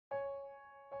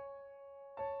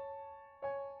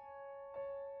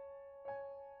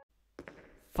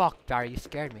fuck, Barry, you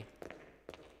scared me.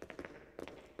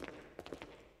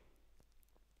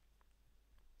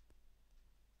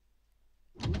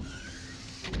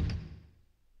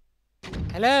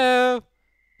 Hello?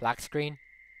 Black screen.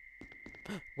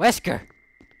 Wesker!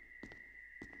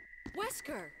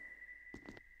 Wesker!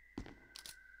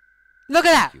 Look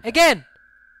at that! Again!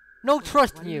 No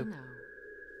trust in you.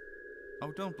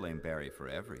 Oh, don't blame Barry for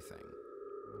everything.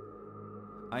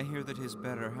 I hear that his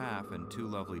better half and 2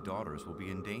 lovely daughters will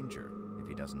be in danger if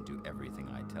he doesn't do everything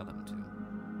I tell him to.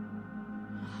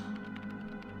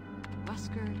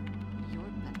 Wesker,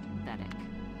 you're pathetic.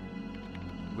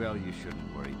 Well, you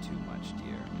shouldn't worry too much,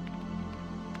 dear.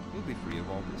 You'll be free of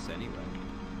all this anyway.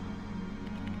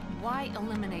 Why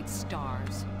eliminate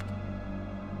S.T.A.R.S?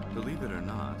 Believe it or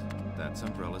not, that's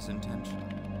Umbrella's intention.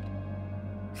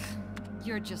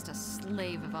 You're just a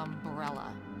slave of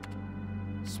Umbrella.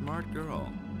 Smart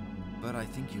girl, but I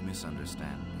think you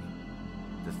misunderstand me.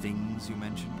 The things you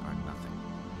mentioned are nothing.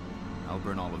 I'll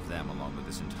burn all of them along with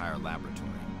this entire laboratory.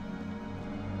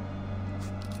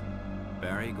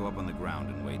 Barry, go up on the ground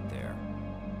and wait there.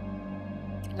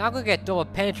 Now I'm gonna get double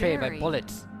penetrated by Barry.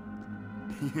 bullets.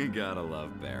 You gotta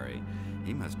love Barry.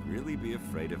 He must really be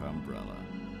afraid of Umbrella.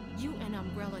 You and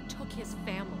Umbrella took his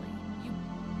family, you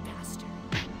bastard.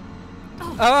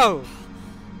 Oh!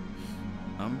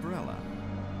 Umbrella?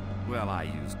 Well, I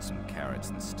used some carrots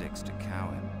and sticks to cow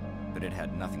him, but it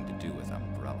had nothing to do with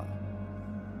Umbrella.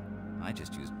 I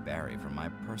just used Barry for my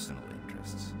personal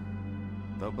interests.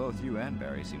 Though both you and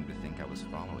Barry seem to think I was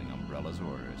following Umbrella's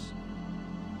orders.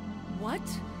 What?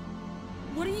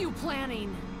 What are you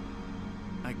planning?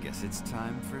 I guess it's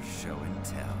time for show and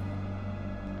tell.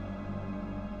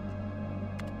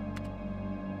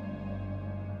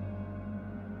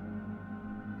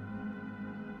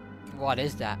 What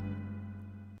is that?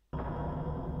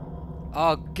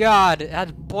 Oh god, it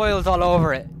has boils all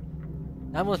over it.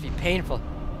 That must be painful.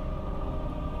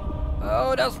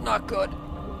 Oh, that's not good.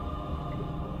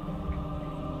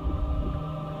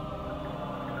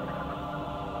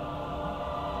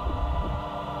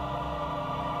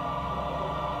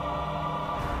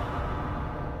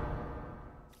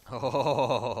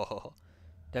 Oh,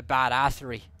 the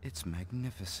badassery. It's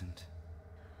magnificent.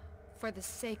 For the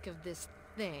sake of this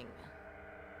thing.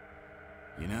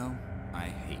 You know, I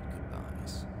hate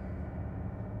goodbyes.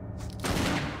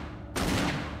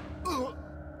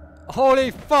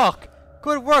 Holy fuck!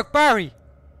 Good work, Barry!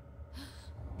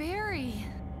 Barry!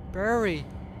 Barry.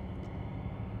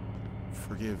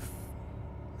 Forgive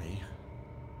me.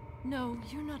 No,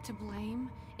 you're not to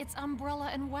blame. It's Umbrella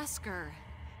and Wesker.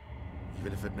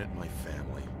 Even if it meant my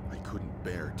family, I couldn't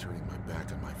bear turning my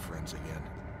back on my friends again.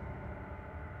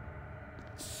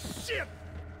 Shit!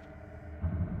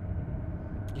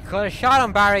 You could have shot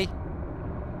him, Barry.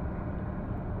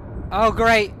 Oh,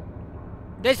 great.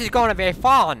 This is going to be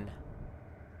fun.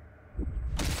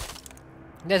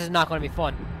 This is not going to be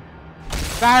fun.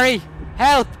 Barry,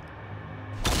 help!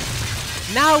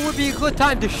 Now would be a good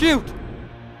time to shoot.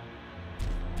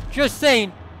 Just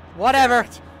saying. Whatever.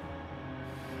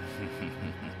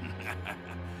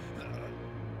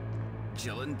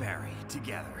 Jill and Barry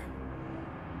together.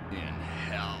 In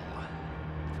hell.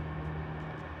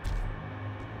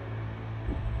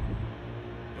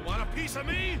 You want a piece of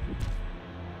me?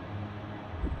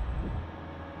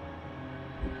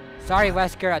 Sorry,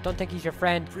 Wesker. I don't think he's your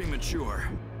friend. Premature.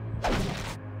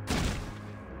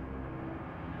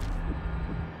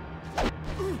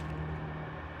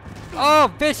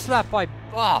 Oh, bitch slap by.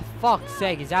 Oh, fuck's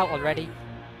sake. He's out already.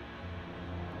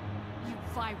 You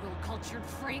viral cultured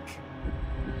freak.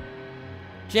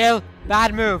 Jill,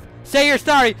 bad move. Say you're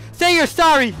sorry. Say you're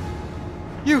sorry.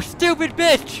 You stupid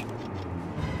bitch.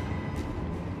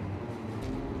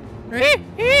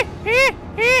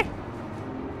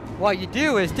 What you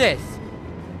do is this.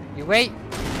 You wait.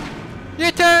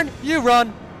 You turn. You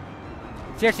run.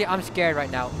 Seriously, I'm scared right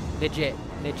now. Legit.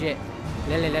 Legit.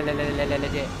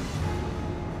 Legit.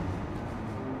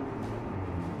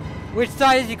 Which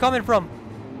side is he coming from?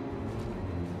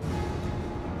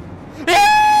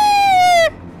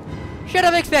 Should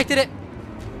have expected it.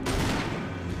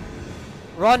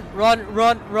 Run, run,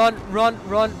 run, run, run,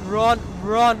 run, run,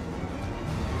 run.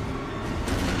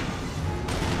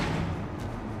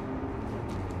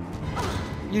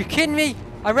 You kidding me?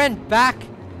 I ran back.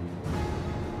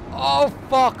 Oh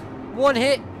fuck. One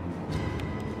hit.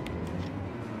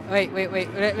 Wait.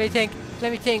 Let me think.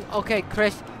 Let me think. Okay,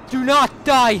 Chris. Do not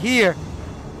die here.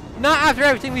 Not after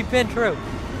everything we've been through.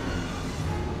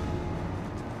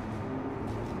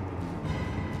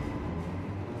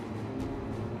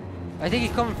 I think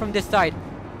he's coming from this side.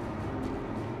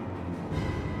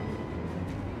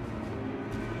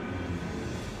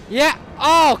 Yeah!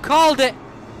 Oh, called it!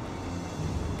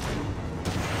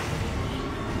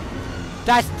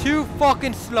 That's too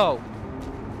fucking slow.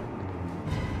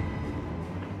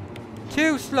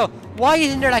 Too slow. Why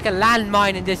isn't there like a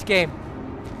landmine in this game?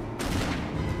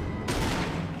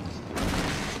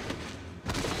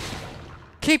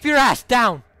 Keep your ass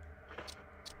down!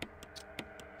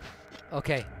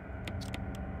 Okay.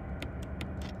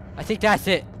 I think that's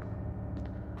it.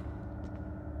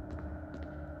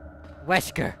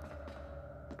 Wesker.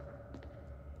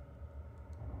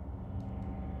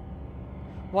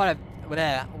 What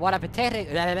a pathetic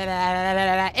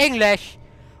English.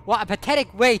 What a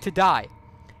pathetic way to die.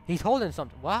 He's holding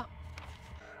something. What?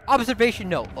 Observation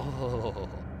note. Oh.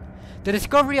 The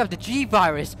discovery of the G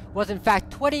virus was in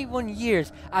fact 21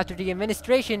 years after the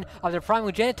administration of the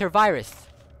primogenitor virus.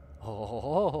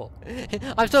 Oh,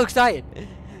 I'm so excited.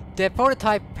 The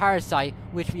prototype parasite,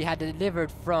 which we had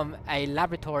delivered from a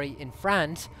laboratory in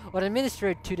France, was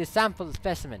administered to the sample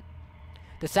specimen.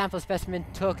 The sample specimen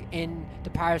took in the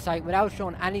parasite without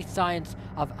showing any signs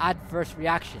of adverse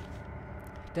reaction.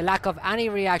 The lack of any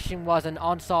reaction was an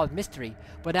unsolved mystery,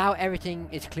 but now everything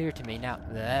is clear to me now.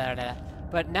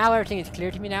 But now everything is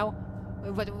clear to me now?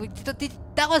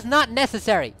 That was not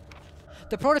necessary!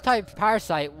 The prototype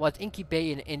parasite was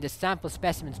incubated in the sample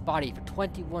specimen's body for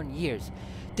 21 years.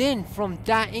 Then, from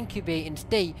that incubating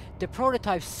state, the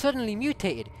prototype suddenly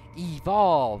mutated,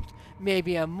 evolved,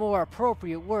 maybe a more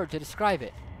appropriate word to describe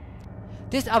it.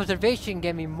 This observation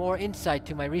gave me more insight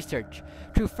to my research.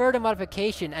 Through further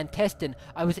modification and testing,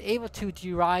 I was able to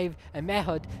derive a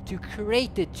method to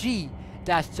create the G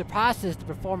that surpasses the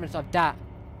performance of that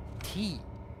T,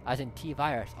 as in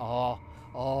T-virus. Oh,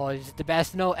 this is the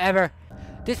best note ever.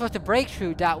 This was the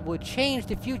breakthrough that would change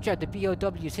the future of the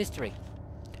BOW's history.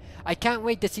 I can't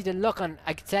wait to see the look on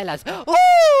Axela's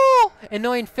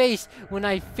annoying face when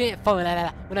I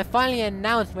finally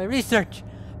announce my research.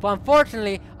 But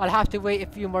unfortunately, I'll have to wait a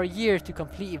few more years to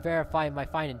completely verify my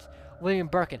findings. William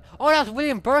Birkin. Oh, that's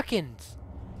William Birkin's.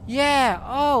 Yeah.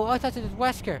 Oh, I thought it was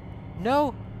Wesker.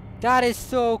 No, that is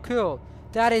so cool.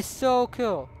 That is so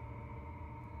cool.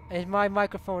 Is my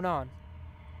microphone on?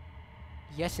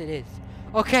 Yes, it is.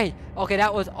 Okay,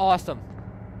 that was awesome.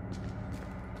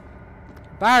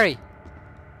 Barry.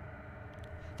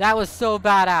 That was so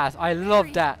badass. I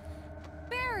love that.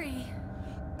 Barry.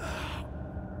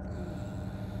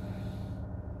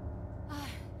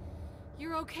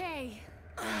 You're okay.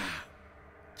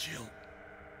 Jill,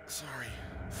 sorry.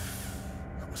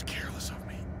 That was careless of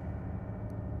me.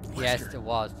 Yes, Wesker. it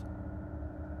was.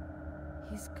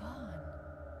 He's gone.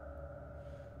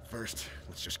 First,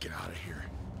 let's just get out of here.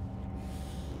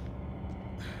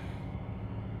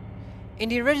 In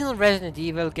the original Resident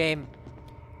Evil game,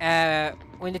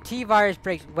 when the T-virus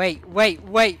breaks... Wait.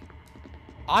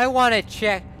 I want to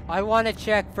check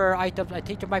for items. I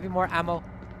think there might be more ammo.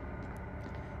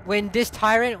 When this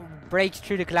Tyrant breaks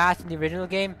through the glass in the original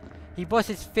game, he busts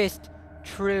his fist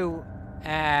through...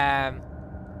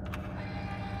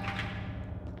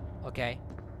 Okay.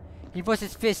 He busts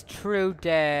his fist through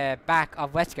the back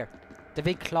of Wesker. The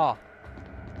big claw.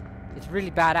 It's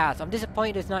really badass. I'm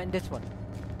disappointed it's not in this one.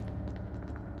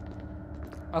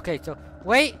 Okay, so...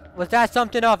 Wait! Was that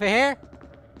something over here?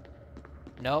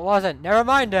 No, it wasn't. Never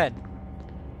mind then.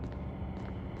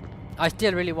 I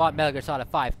still really want Metal Gear Solid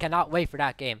 5. Cannot wait for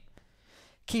that game.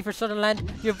 Kiefer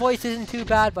Sutherland, your voice isn't too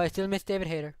bad, but I still miss David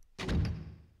Hayter.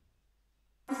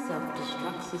 The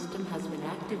self-destruct system has been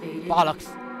activated. Bollocks.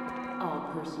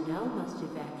 All personnel must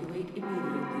evacuate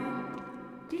immediately.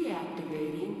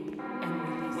 Deactivating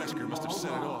and releasing. Wesker must have all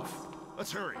set it logs. off.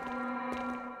 Let's hurry.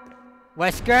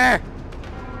 Wesker!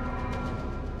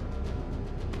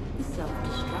 The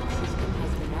self-destruct system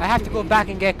has been I have to go back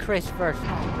and get Chris first.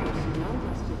 All personnel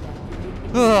must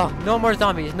evacuate Ugh, no more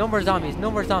zombies, no more zombies,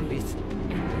 no more zombies. and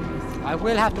releasing I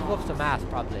will have to whoop some ass,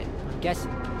 probably. I'm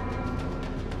guessing.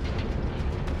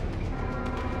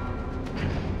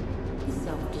 The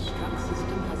self-destruct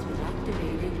system has been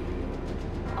activated.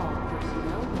 All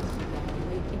personnel must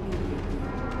evacuate immediately.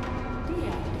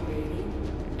 Deactivating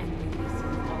and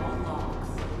releasing all logs.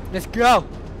 Let's go!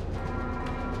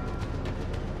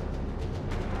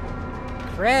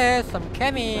 Chris, I'm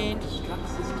coming! Self-destruct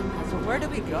system has So been where do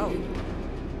we go? activated.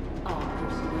 All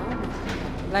personnel must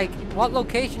evacuate. Like, what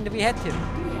location do we head to?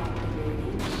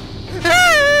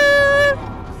 Deactivating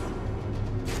logs.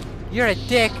 You're a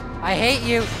dick! I hate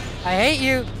you! I hate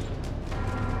you!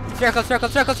 Circle, circle,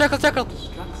 circle, circle, circle!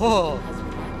 Destruct Whoa! system has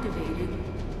been activated.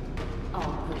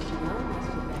 All personnel must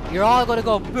evacuate. You're all gonna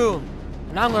go boom!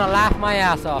 And I'm gonna laugh my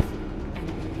ass off. And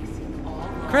releasing all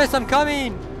logs. Chris, I'm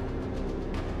coming!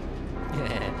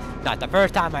 Not the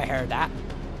first time I heard that.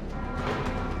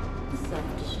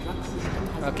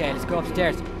 Okay, let's go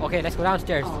upstairs. Okay, let's go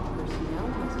downstairs. All personnel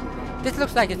must evacuate. This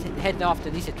looks like it's heading off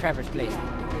to Lisa Trevor's place.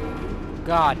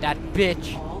 God, that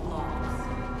bitch. All locks.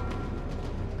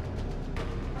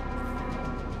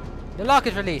 The lock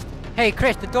is released. Hey,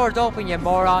 Chris, the door's open, you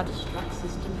moron. Self-destruct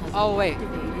system has Oh, been wait.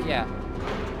 activated. Yeah.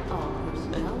 All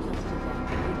personnel must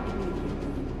evacuate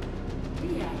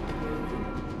immediately. Deactivating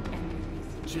and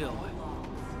releasing Jill. all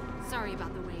locks. Sorry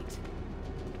about the wait.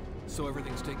 So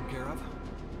everything's taken care of?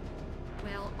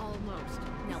 Well, almost.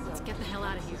 Now let's get the hell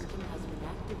out of here. System has been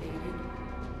activated.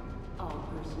 All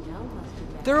personnel must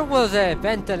evacuate. There was a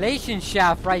ventilation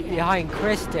shaft right behind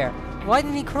Chris there. Why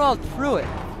didn't he crawl through it?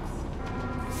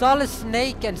 Solid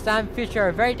Snake and Sam Fisher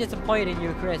are very disappointed in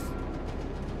you, Chris.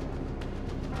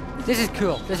 This is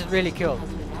cool. This is really cool.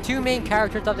 Two main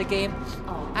characters of the game,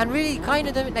 and really kind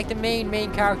of like the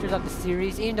main characters of the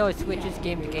series. Even though it switches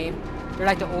game to game, they're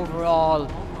like the overall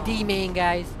main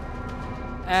guys.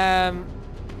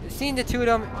 Seeing the two of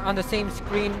them on the same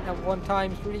screen at one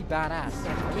time is really badass.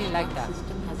 I really like that.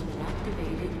 System has been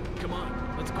activated. Come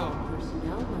on, let's All go.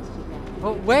 personnel must evacuate.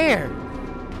 But where?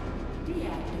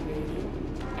 Deactivating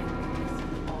and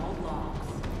releasing all locks.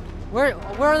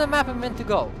 Where on the map am I meant to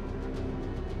go?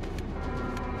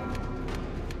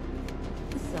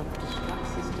 The self-destruct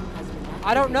system has been activated.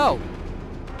 I don't know.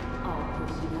 All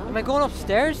personnel Am I going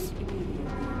upstairs? immediately.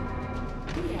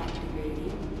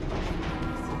 Deactivating and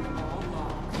releasing all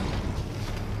locks.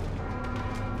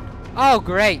 Oh,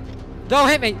 great. Don't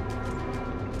hit me.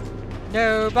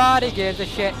 Nobody gives a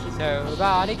shit.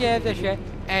 Nobody gives a shit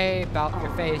about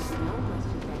your face. Personnel must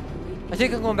evacuate. I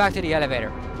think I'm going back to the elevator.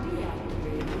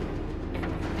 Deactivating and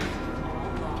releasing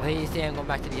all locks. Please say I'm going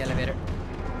back to the elevator.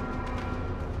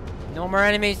 No more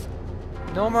enemies.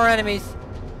 No more enemies.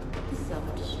 The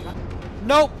self-destruct.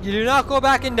 Nope, you do not go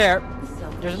back in there. The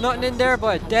self-destruct There's nothing in there but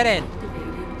a system dead has end. been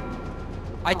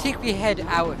activated. I think we head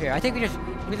out of here. I think we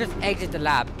just exit the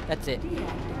lab. That's it. Deactivating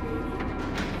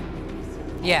and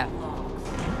releasing Yeah. all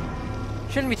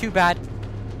locks. Shouldn't be too bad.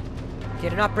 Okay,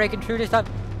 they're not breaking through this time.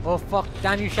 Oh fuck,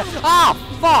 damn you shit. Ah,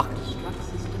 fuck! Self-destruct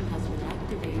system has been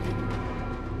activated.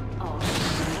 All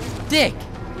personnel Dick!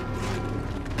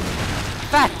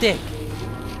 Fat dick!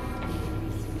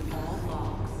 all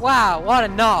locks. Wow, what a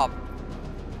knob!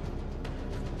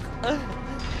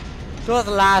 Those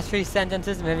last three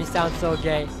sentences made me sound so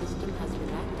gay. System has been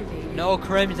activated. No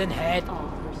crimson head.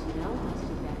 All personnel must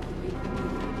evacuate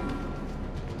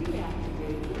immediately.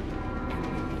 Deactivating and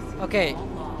releasing Okay. all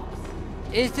locks.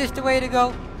 Is this the way to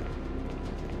go?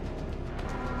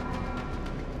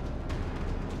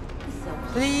 The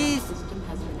self-destruct Please? system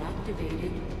has been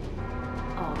activated.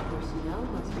 All personnel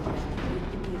must evacuate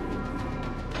immediately.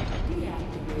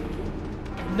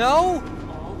 Deactivating and No? releasing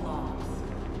all locks.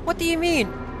 What do you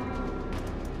mean?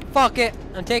 Fuck it,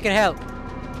 I'm taking help.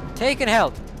 I'm taking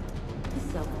help. The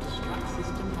self-destruct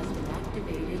system has been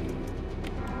activated.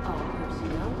 All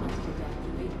personnel must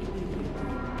evacuate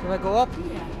immediately. Do I go up?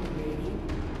 Deactivating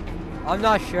and I'm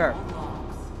not sure. releasing all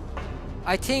locks.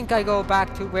 I think I go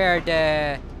back to where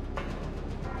the...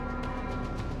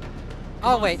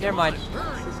 Oh wait, never mind. System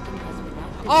has been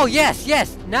activated. Oh yes,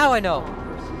 yes, now I All know.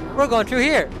 personnel We're going through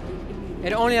here. must evacuate immediately.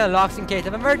 It only unlocks in case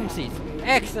of emergencies.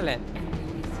 Excellent. And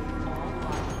releasing all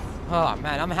locks. Oh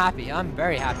man, I'm happy. I'm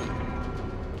very happy.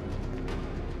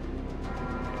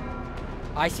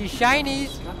 I see shinies.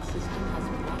 Self-destruct system has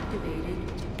been activated.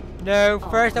 No,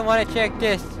 first I want to check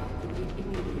this. Evacuate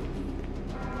immediately.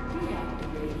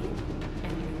 Deactivating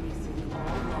and releasing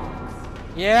all locks.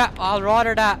 Yeah, I'll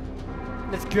order that.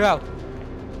 Let's go.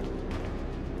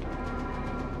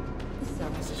 The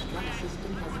self-destruct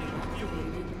system has been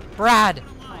activated. Brad.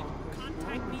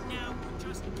 Contact me now or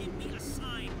just give me a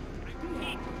sign. I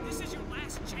repeat, this is your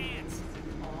last chance.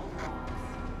 All locks.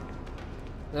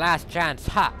 Last chance,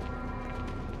 ha.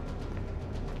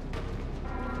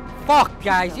 Fuck,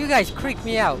 guys. You guys creep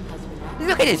me out. Has been activated.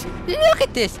 Look at this. Look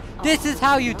at this. This is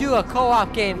how you do a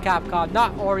co-op game, Capcom,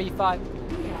 not Ori 5.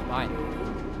 Fine.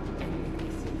 And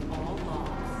releasing all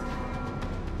locks.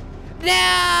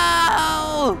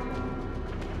 No!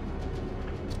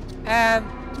 The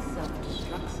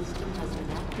self-destruct system has been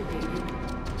activated.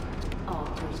 All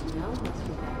personnel must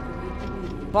evacuate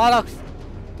immediately. Bollocks.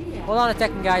 Deactivating Hold on a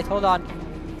second, guys. Hold on. and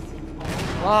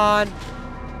releasing all 1,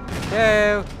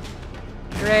 2,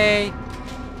 3,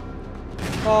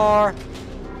 4.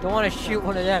 Don't want to shoot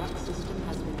one of them. system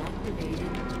has been activated.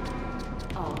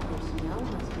 All personnel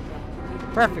must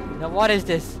evacuate. Perfect. Now what is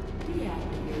this?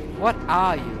 Deactivating What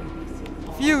are you? and releasing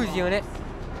all Fuse locks. unit.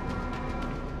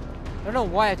 I don't know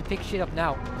why I have to pick shit up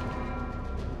now.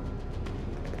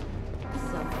 The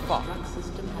self-destruct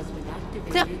system has been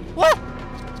Yeah, activated. what?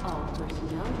 All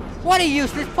personnel must What a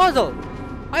useless puzzle!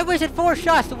 I wasted 4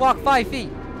 shots to walk 5 feet.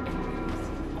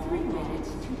 3 minutes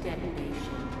to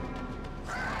detonation.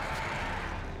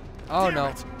 Oh Damn no.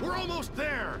 it, we're almost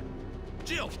there!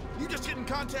 Jill, you just get in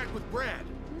contact with Brad.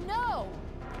 No!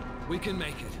 We can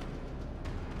make it.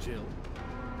 Jill,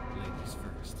 ladies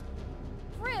first.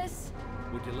 Chris!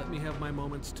 Would you let me have my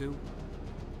moments too?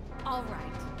 All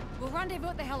right. We'll rendezvous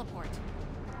at the heliport.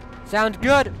 Sounds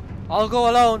good. I'll go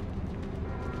alone.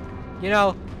 You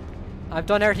know, I've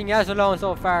done everything else alone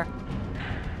so far.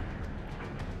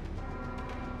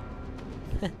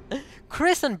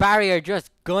 Chris and Barry are just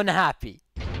gun happy.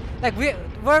 Like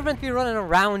we're meant to be running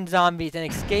around zombies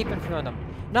and escaping from them,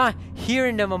 not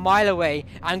hearing them a mile away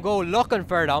and go looking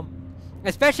for them.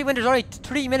 Especially when there's only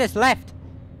 3 minutes left.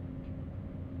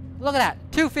 Look at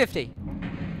that, 2:50,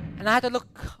 and I had to look,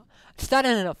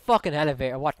 standing in a fucking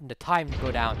elevator watching the time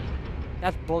go down.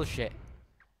 That's bullshit.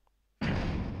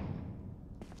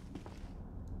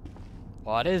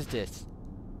 What is this?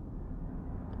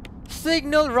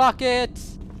 Signal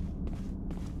rockets!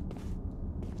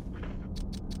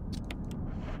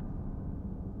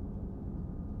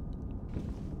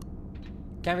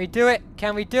 Can we do it?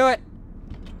 Can we do it?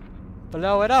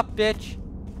 Blow it up, bitch.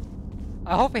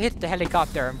 I hope it hits the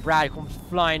helicopter and Brad comes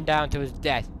flying down to his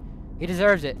death. He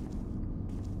deserves it.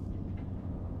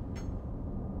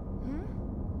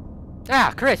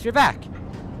 Ah, Chris, you're back.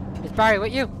 Is Barry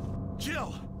with you?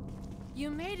 Jill!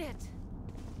 You made it.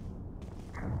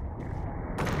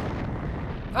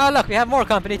 Oh, look, we have more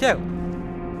company too.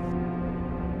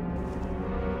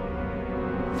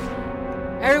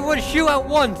 Everyone shoot at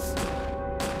once.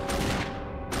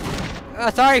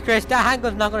 Sorry, Chris, that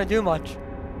handgun's not gonna do much.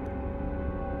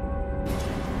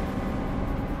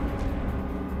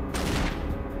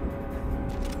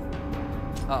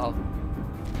 Uh-oh.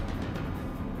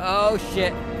 Oh,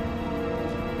 shit.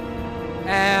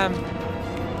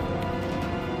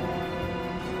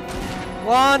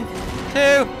 1, 2,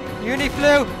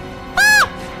 Uniflu. Ah!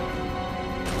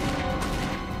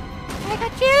 I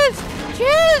got chills!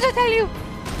 Chills, I tell you!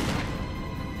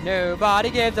 Nobody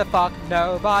gives a fuck,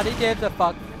 nobody gives a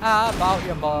fuck about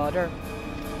your mother.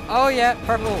 Oh yeah,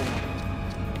 purple.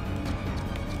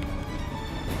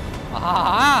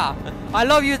 Ah! I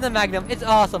love using the Magnum, it's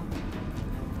awesome.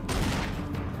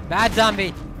 Bad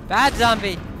zombie, bad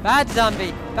zombie, bad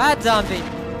zombie, bad zombie.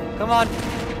 Come on.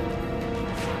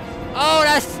 Oh,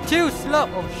 that's too slow.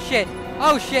 Oh shit,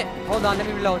 oh shit. Hold on, let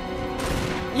me reload.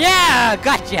 Yeah,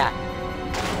 gotcha.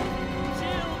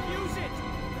 Jill, use it!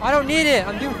 I don't need it.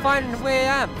 I'm doing fine the way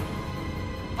I am.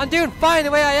 I'm doing fine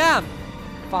the way I am.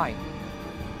 Fine.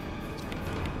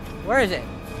 Where is it?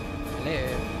 Hello.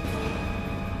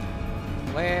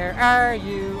 Where are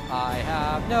you? I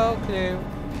have no clue.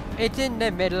 It's in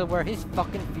the middle where his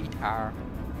fucking feet are.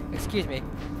 Excuse me.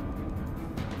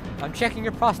 I'm checking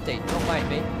your prostate. Don't mind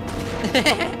me.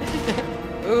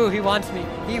 Ooh, he wants me.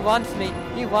 He wants me.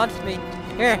 He wants me.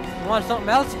 Here, you want something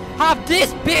else? Have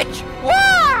this, bitch!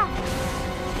 Wah!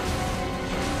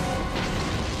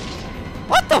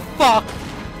 What the fuck?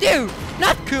 Dude,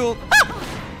 not cool.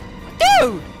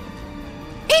 Dude!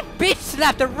 He bitch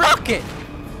slapped a rocket!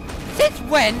 Since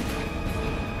when?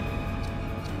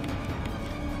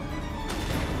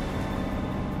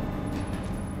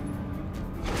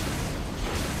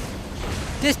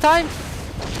 This time?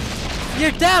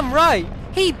 You're damn right!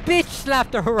 He bitch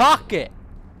slapped a rocket!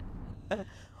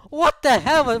 What the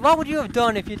hell was, what would you have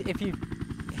done if you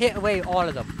hit away all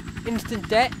of them? Instant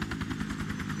death?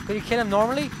 Could you kill him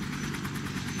normally?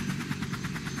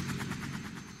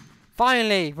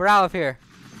 Finally, we're out of here.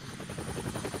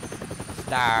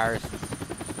 S.T.A.R.S.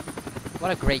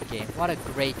 What a great game. What a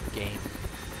great game.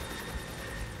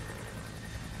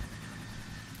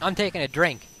 I'm taking a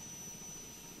drink.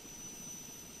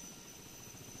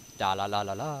 Da la la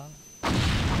la la.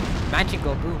 Mansion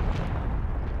go boom.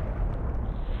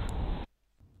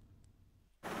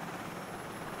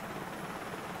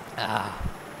 Ah.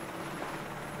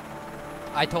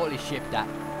 I totally shipped that.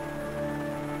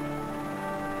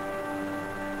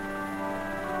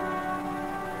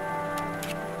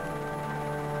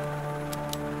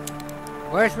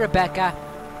 Where's Rebecca?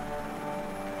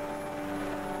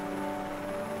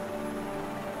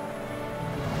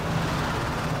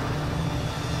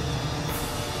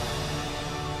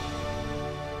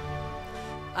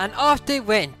 And off they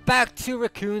went, back to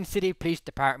Raccoon City Police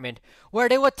Department, where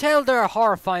they would tell their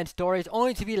horrifying stories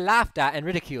only to be laughed at and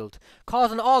ridiculed,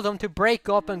 causing all of them to break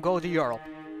up and go to Europe.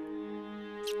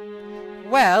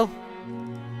 Well,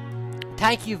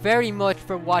 thank you very much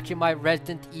for watching my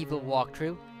Resident Evil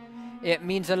walkthrough. It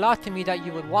means a lot to me that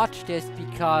you would watch this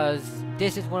because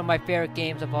this is one of my favorite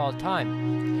games of all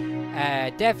time.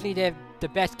 Definitely the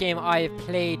best game I have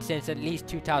played since at least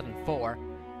 2004,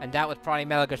 and that was probably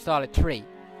Metal Gear Solid 3.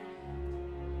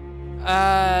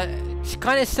 It's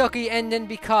kind of sucky ending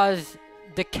because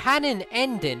the canon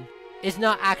ending is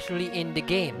not actually in the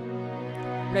game.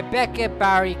 Rebecca,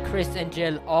 Barry, Chris, and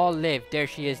Jill all live. There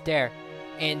she is there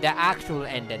in the actual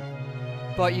ending.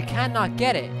 But you cannot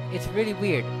get it. It's really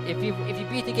weird. If you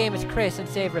beat the game as Chris and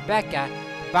save Rebecca,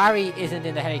 Barry isn't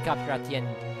in the helicopter at the end.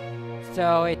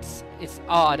 So it's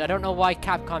odd. I don't know why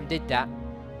Capcom did that.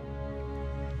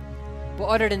 But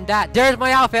other than that, there's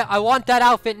my outfit. I want that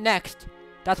outfit next.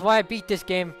 That's why I beat this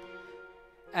game.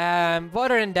 But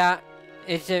other than that,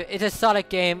 it's a solid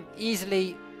game.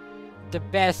 Easily the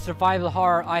best survival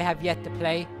horror I have yet to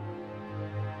play.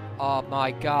 Oh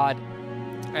my god.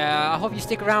 I hope you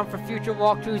stick around for future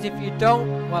walkthroughs. If you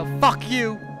don't, well, fuck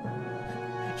you.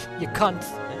 You cunts.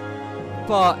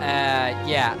 But,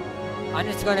 yeah. I'm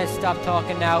just gonna stop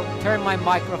talking now. Turn my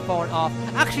microphone off.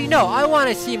 Actually, no. I want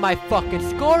to see my fucking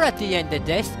score at the end of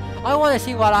this. I want to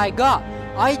see what I got.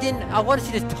 I want to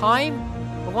see the time.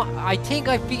 I think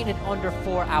I've beaten it under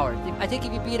 4 hours. I think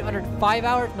if you beat it under 5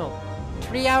 hours, no,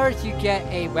 3 hours, you get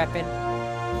a weapon.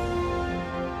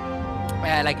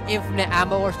 Like infinite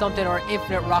ammo or something, or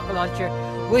infinite rocket launcher,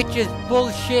 which is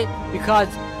bullshit. Because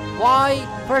why?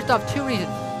 First off, 2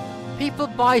 reasons. People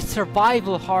buy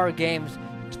survival horror games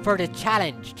for the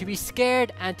challenge, to be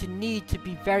scared and to need to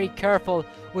be very careful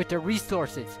with the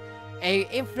resources. A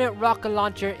infinite rocket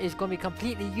launcher is going to be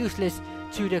completely useless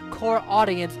to the core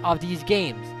audience of these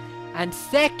games. And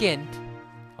second,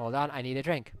 hold on, I need a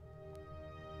drink.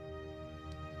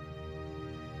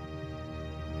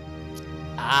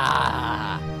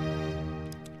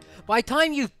 By the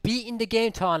time you've beaten the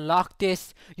game to unlock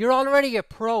this, you're already a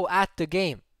pro at the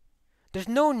game. There's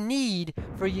no need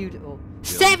for you to... Oh,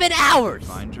 7 hours!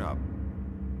 Fine job.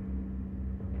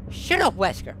 Shut up,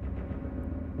 Wesker.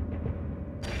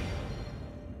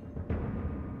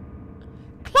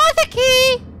 Closet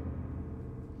key!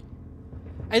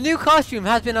 A new costume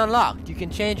has been unlocked. You can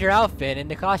change your outfit in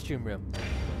the costume room.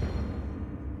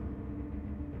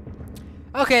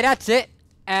 Okay, that's it.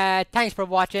 Thanks for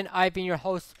watching. I've been your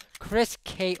host, Chris,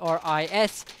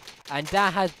 K-R-I-S, and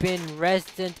that has been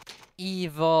Resident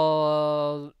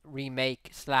Evil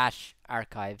Remake /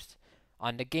 Archives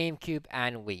on the GameCube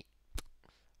and Wii.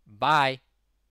 Bye.